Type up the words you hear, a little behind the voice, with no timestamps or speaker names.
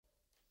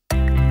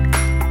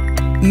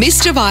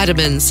Mr.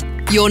 Vitamins,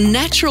 your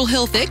natural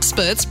health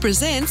experts,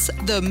 presents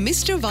the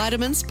Mr.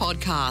 Vitamins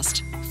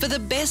podcast. For the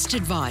best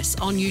advice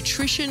on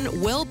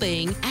nutrition,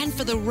 well-being, and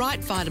for the right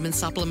vitamin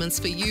supplements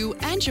for you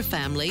and your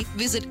family,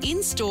 visit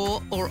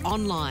in-store or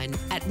online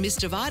at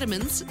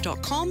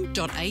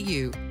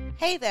mrvitamins.com.au.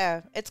 Hey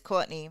there, it's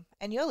Courtney,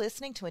 and you're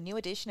listening to a new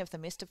edition of the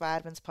Mr.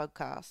 Vitamins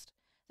podcast,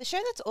 the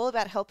show that's all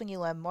about helping you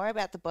learn more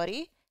about the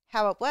body,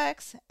 how it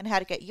works, and how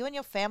to get you and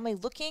your family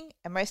looking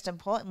and, most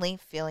importantly,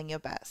 feeling your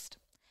best.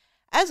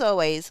 As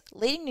always,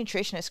 leading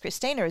nutritionist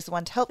Christina is the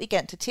one to help you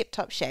get into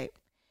tip-top shape.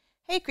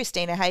 Hey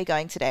Christina, how are you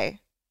going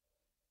today?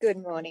 Good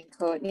morning,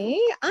 Courtney.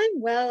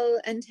 I'm well,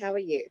 and how are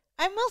you?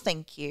 I'm well,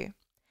 thank you.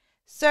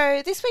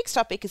 So this week's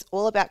topic is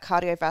all about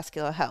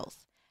cardiovascular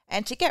health,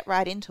 and to get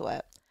right into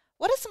it,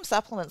 what are some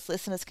supplements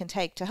listeners can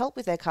take to help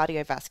with their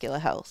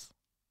cardiovascular health?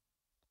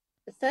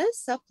 The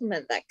first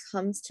supplement that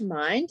comes to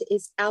mind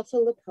is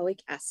alpha-lipoic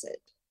acid.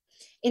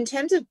 In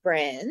terms of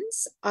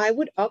brands, I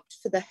would opt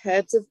for the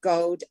Herbs of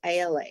Gold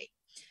ALA,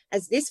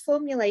 as this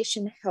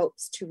formulation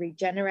helps to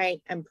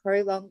regenerate and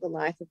prolong the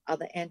life of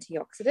other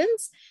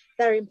antioxidants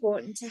that are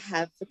important to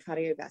have for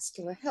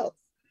cardiovascular health.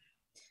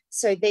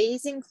 So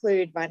these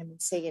include vitamin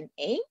C and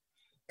E,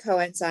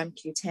 coenzyme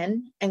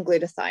Q10, and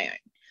glutathione,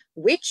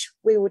 which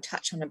we will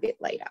touch on a bit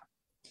later.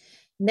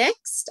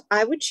 Next,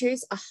 I would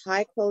choose a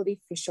high-quality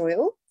fish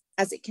oil,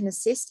 as it can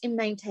assist in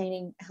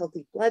maintaining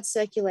healthy blood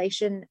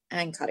circulation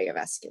and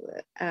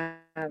cardiovascular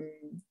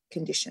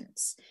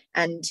conditions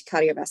and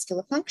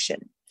cardiovascular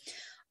function.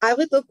 I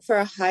would look for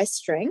a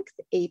high-strength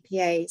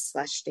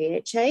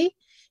EPA/DHA,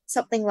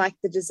 something like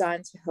the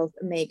Designs for Health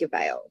Omega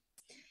Veil.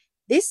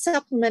 This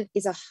supplement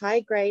is a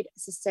high-grade,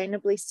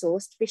 sustainably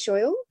sourced fish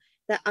oil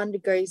that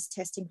undergoes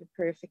testing for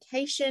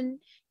purification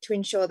to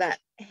ensure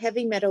that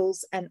heavy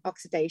metals and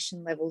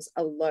oxidation levels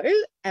are low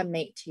and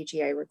meet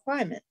TGA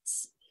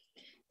requirements.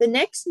 The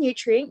next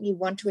nutrient you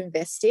want to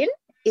invest in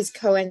is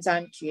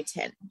coenzyme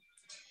Q10.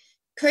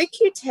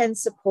 CoQ10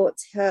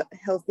 supports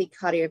healthy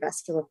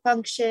cardiovascular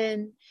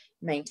function,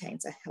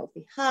 maintains a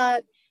healthy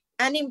heart,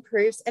 and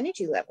improves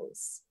energy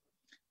levels.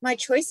 My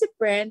choice of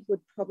brand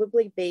would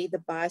probably be the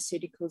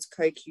Bioceuticals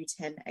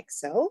CoQ10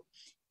 XL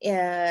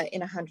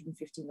in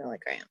 150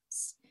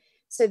 milligrams.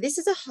 So this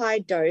is a high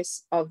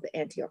dose of the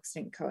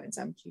antioxidant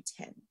coenzyme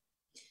Q10.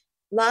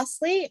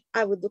 Lastly,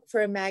 I would look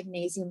for a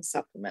magnesium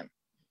supplement.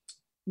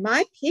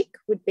 My pick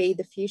would be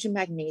the Fusion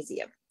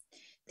Magnesium.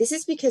 This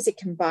is because it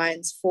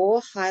combines 4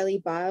 highly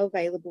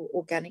bioavailable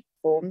organic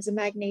forms of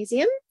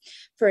magnesium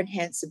for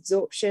enhanced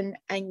absorption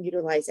and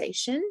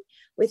utilization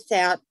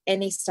without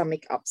any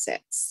stomach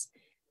upsets.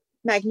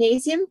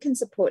 Magnesium can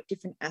support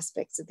different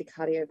aspects of the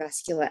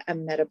cardiovascular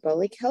and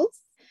metabolic health,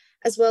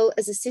 as well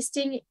as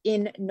assisting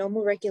in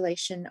normal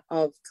regulation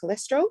of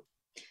cholesterol,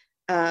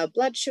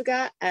 blood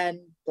sugar,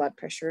 and blood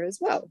pressure as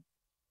well.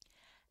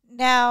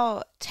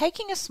 Now,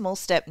 taking a small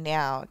step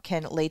now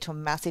can lead to a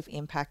massive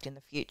impact in the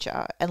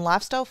future, and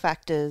lifestyle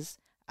factors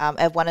are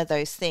one of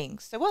those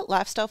things. So what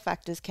lifestyle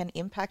factors can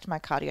impact my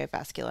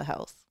cardiovascular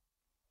health?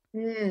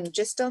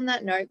 Just on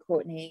that note,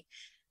 Courtney,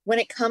 when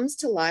it comes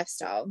to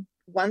lifestyle,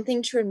 one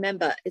thing to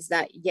remember is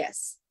that,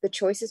 yes, the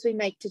choices we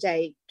make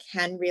today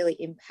can really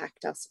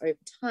impact us over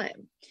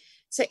time.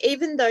 So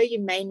even though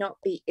you may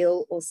not be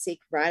ill or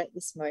sick right at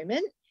this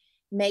moment,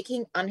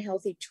 making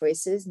unhealthy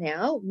choices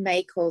now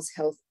may cause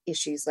health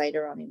issues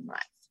later on in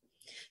life.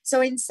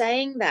 So in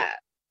saying that,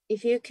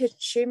 if you're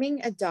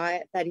consuming a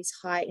diet that is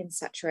high in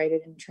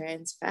saturated and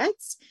trans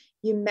fats,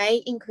 you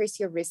may increase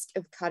your risk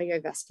of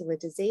cardiovascular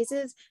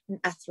diseases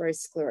and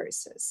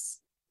atherosclerosis.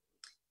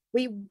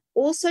 We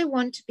also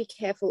want to be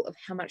careful of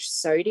how much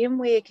sodium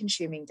we are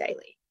consuming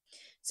daily.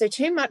 So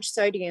too much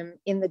sodium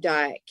in the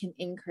diet can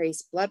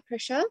increase blood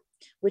pressure,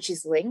 which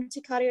is linked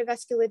to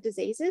cardiovascular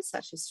diseases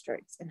such as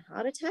strokes and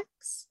heart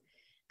attacks.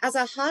 As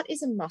our heart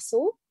is a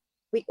muscle,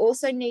 we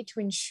also need to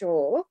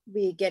ensure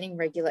we are getting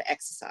regular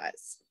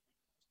exercise.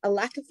 A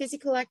lack of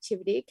physical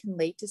activity can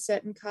lead to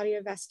certain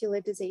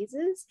cardiovascular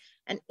diseases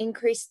and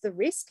increase the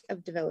risk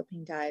of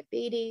developing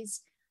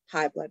diabetes,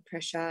 high blood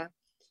pressure,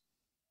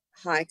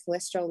 high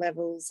cholesterol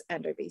levels,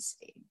 and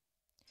obesity.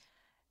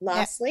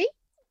 Lastly,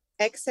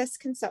 excess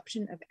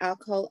consumption of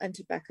alcohol and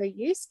tobacco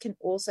use can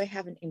also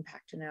have an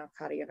impact on our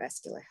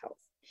cardiovascular health.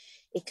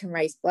 It can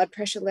raise blood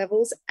pressure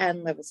levels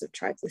and levels of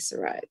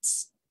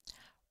triglycerides.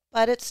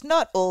 But it's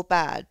not all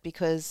bad,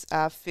 because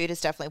food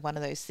is definitely one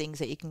of those things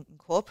that you can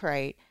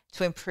incorporate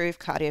to improve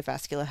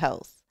cardiovascular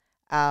health.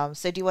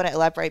 So do you want to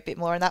elaborate a bit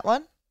more on that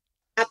one?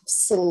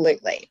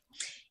 Absolutely.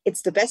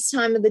 It's the best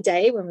time of the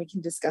day when we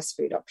can discuss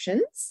food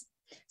options.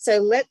 So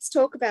let's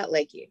talk about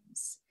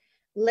legumes.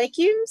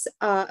 Legumes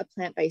are a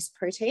plant-based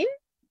protein,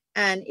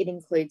 and it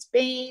includes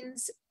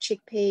beans,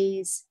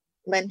 chickpeas,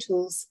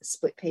 lentils,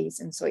 split peas,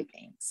 and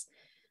soybeans.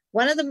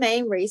 One of the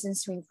main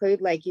reasons to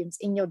include legumes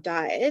in your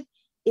diet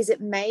is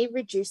it may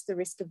reduce the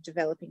risk of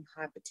developing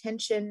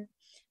hypertension,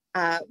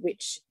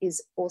 which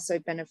is also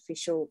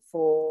beneficial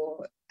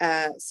for,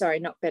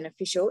 not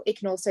beneficial, it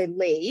can also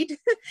lead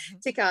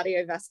to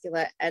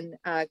cardiovascular and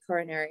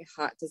coronary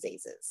heart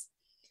diseases.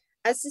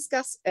 As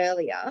discussed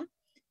earlier,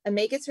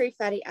 omega-3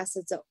 fatty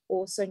acids are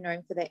also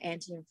known for their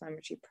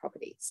anti-inflammatory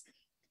properties.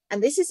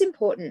 And this is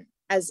important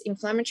as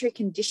inflammatory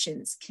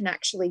conditions can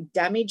actually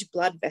damage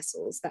blood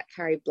vessels that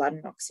carry blood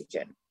and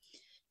oxygen.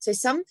 So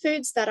some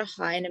foods that are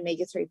high in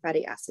omega-3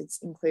 fatty acids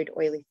include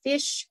oily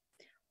fish,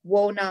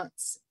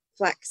 walnuts,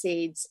 flax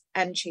seeds,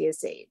 and chia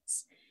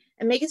seeds.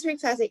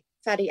 Omega-3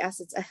 fatty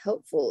acids are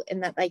helpful in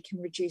that they can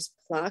reduce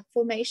plaque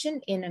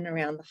formation in and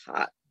around the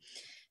heart.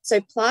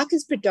 So plaque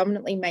is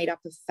predominantly made up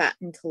of fat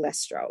and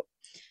cholesterol.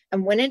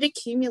 And when it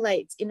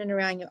accumulates in and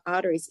around your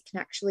arteries, it can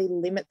actually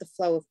limit the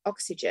flow of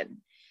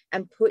oxygen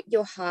and put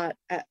your heart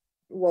at,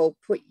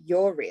 put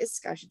your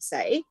risk, I should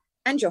say,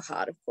 and your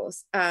heart, of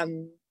course,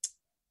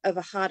 of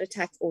a heart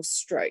attack or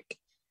stroke.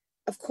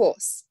 Of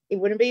course, it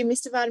wouldn't be a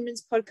Mr.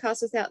 Vitamins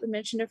podcast without the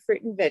mention of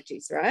fruit and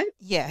veggies, right?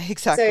 Yeah,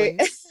 exactly.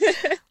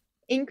 So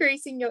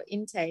increasing your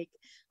intake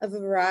of a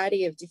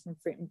variety of different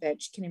fruit and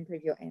veg can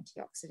improve your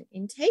antioxidant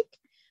intake,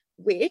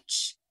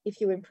 which, if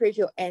you improve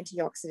your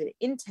antioxidant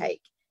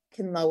intake,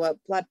 can lower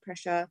blood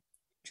pressure,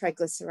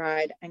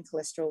 triglyceride, and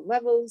cholesterol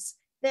levels,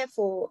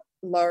 therefore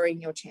lowering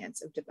your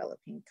chance of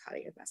developing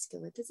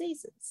cardiovascular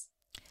diseases.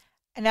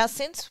 And now,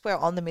 since we're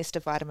on the Mr.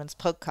 Vitamins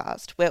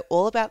podcast, we're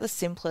all about the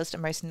simplest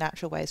and most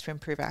natural ways to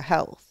improve our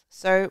health.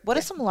 So what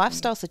are some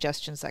lifestyle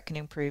suggestions that can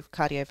improve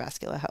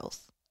cardiovascular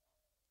health?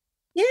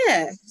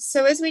 Yeah,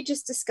 so as we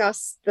just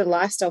discussed the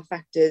lifestyle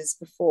factors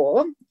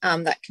before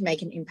that can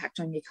make an impact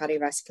on your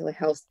cardiovascular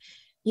health,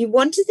 you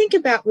want to think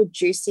about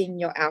reducing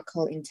your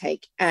alcohol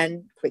intake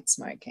and quit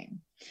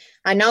smoking.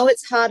 I know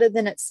it's harder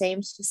than it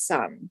seems for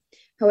some.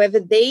 However,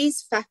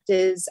 these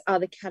factors are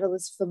the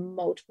catalyst for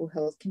multiple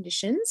health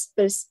conditions,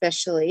 but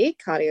especially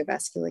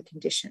cardiovascular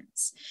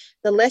conditions.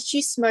 The less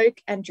you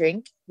smoke and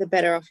drink, the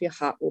better off your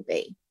heart will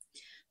be.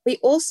 We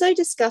also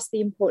discussed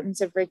the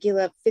importance of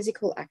regular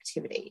physical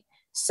activity.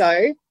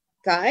 So,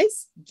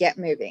 guys, get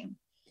moving.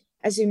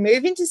 As we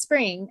move into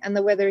spring and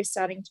the weather is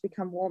starting to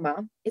become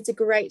warmer, it's a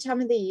great time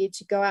of the year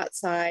to go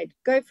outside,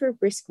 go for a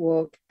brisk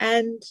walk,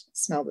 and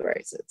smell the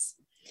roses.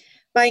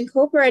 By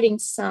incorporating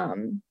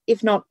some,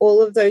 if not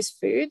all of those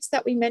foods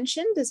that we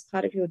mentioned as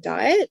part of your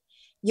diet,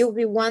 you'll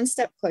be one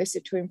step closer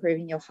to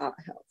improving your heart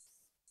health.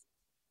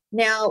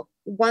 Now,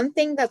 one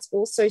thing that's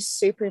also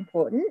super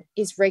important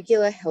is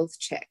regular health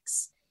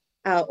checks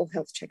or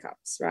health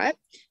checkups, right?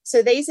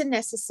 So these are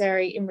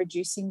necessary in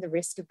reducing the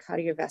risk of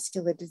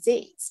cardiovascular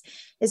disease.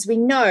 As we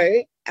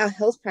know, our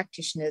health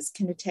practitioners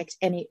can detect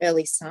any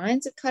early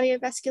signs of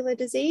cardiovascular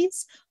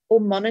disease or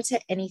monitor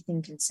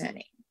anything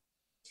concerning.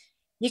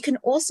 You can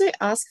also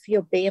ask for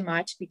your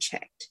BMI to be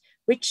checked,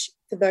 which,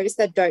 for those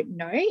that don't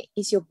know,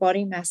 is your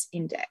body mass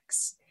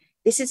index.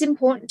 This is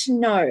important to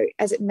know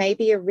as it may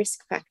be a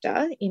risk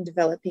factor in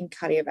developing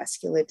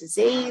cardiovascular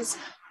disease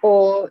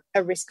or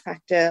a risk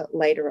factor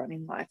later on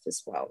in life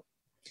as well.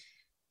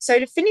 So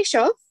to finish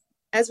off,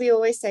 as we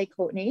always say,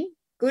 Courtney,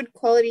 good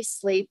quality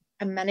sleep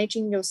and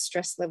managing your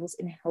stress levels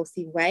in a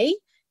healthy way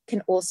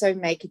can also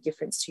make a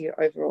difference to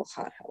your overall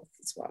heart health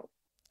as well.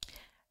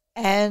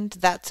 And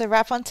that's a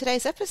wrap on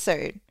today's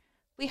episode.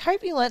 We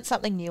hope you learned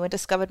something new and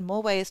discovered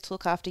more ways to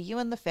look after you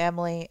and the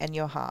family and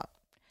your heart.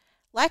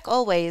 Like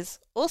always,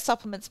 all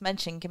supplements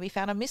mentioned can be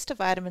found on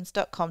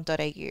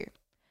mrvitamins.com.au.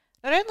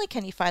 Not only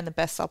can you find the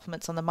best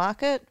supplements on the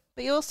market,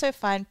 but you also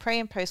find pre-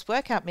 and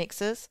post-workout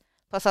mixes,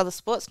 plus other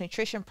sports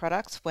nutrition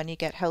products when you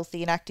get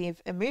healthy and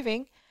active and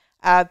moving,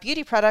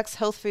 beauty products,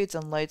 health foods,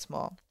 and loads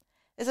more.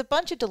 There's a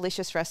bunch of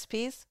delicious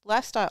recipes,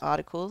 lifestyle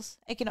articles,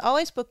 and you can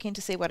always book in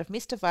to see one of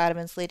Mr.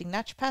 Vitamins' leading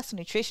naturopaths and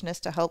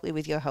nutritionists to help you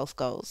with your health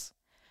goals.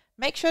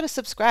 Make sure to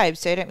subscribe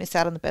so you don't miss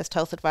out on the best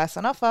health advice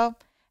on offer.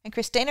 And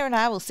Christina and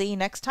I will see you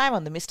next time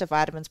on the Mr.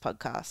 Vitamins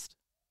podcast.